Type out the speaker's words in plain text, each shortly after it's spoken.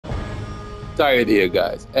started here,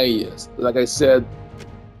 guys. And yes, like I said,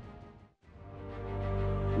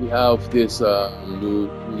 we have this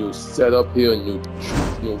new setup here, new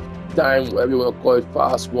time, whatever you want to call it,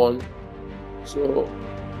 fast one. So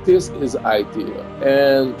this is ideal,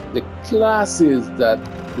 and the classes that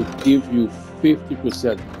would give you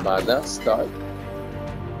 50% mana start.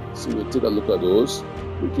 So we'll take a look at those,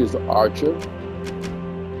 which is the archer.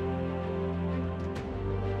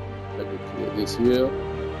 Let me clear this here,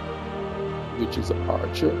 which is the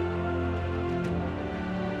archer.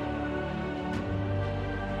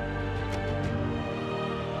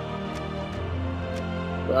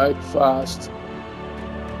 Right, fast.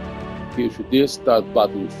 If you did start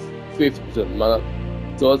battle with 50% mana,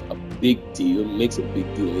 does a big deal, makes a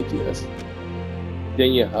big deal in ATS.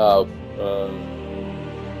 Then you have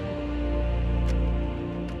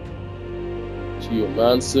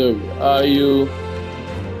Geomancer, where are you?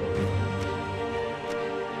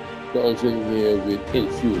 Comes in here with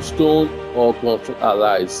Infused Stone. All construct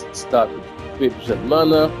allies start with 50%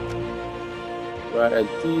 mana. Right, and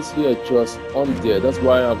these here are just on there. That's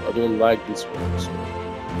why I don't like this one. So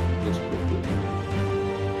this one.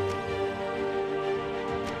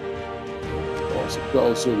 Also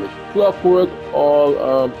comes in with Clockwork.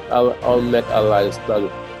 All mech allies start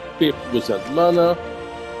with 50% mana.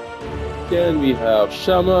 Then we have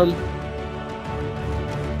Shaman.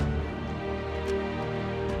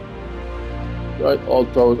 Right, all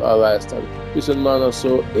Taurus allies start with 50% mana.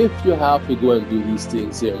 So if you have to go and do these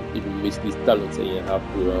things and if you miss these talents and you have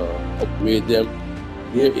to upgrade them,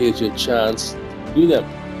 here is your chance to do them.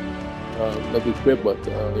 Not be quick, but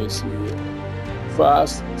you see here.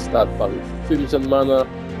 Fast, start with 50% mana.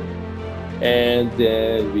 And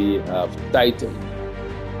then we have Titan,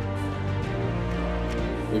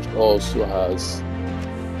 which also has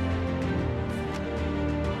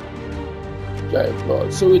Giant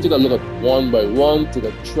Blood. So we take a look at one by one, take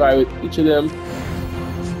a try with each of them.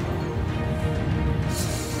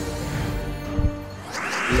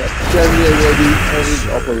 We have Kenny already, and he's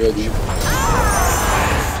up already.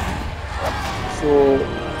 So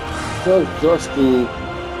just to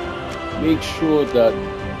make sure that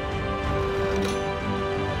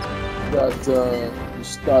you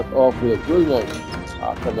start off with a good one.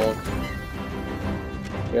 Ah, come on.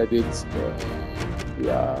 Edit.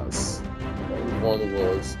 Yes. One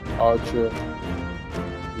was Archer.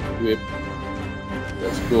 Equip.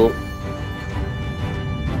 Let's go.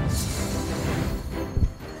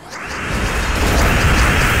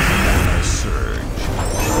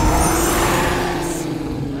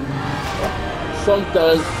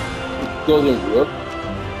 Sometimes it doesn't work.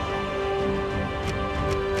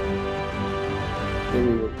 Then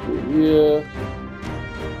we will go here.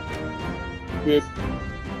 Equip.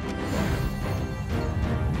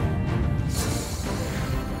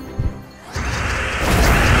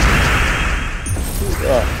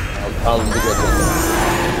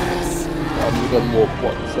 I'm looking more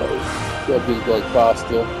points, so everything's going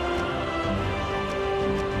faster.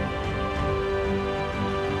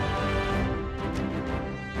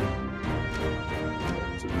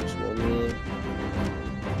 Take this one here.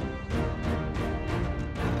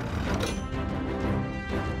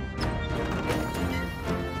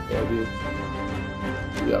 Edit.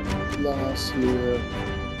 Yep, last here.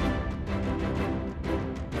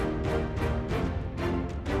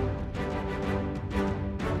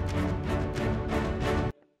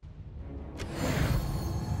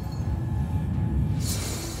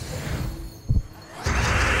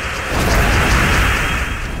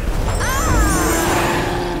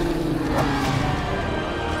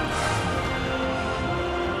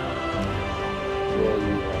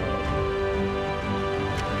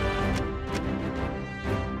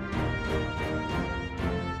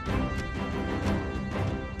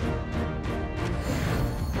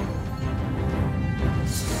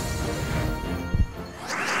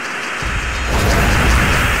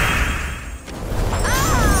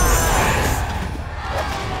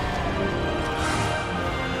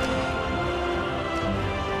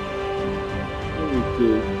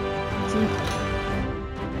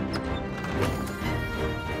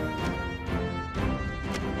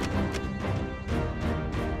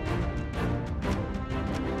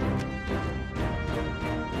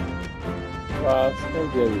 Fast and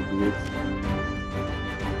very good.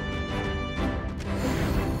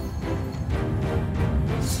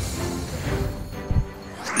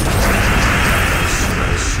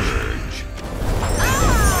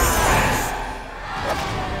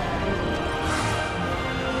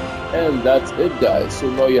 And that's it, guys. So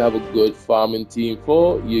now you have a good farming team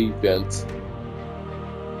for your event.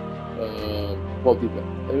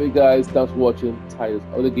 Anyway, guys, thanks for watching. Titus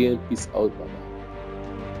out again. Peace out. Bye.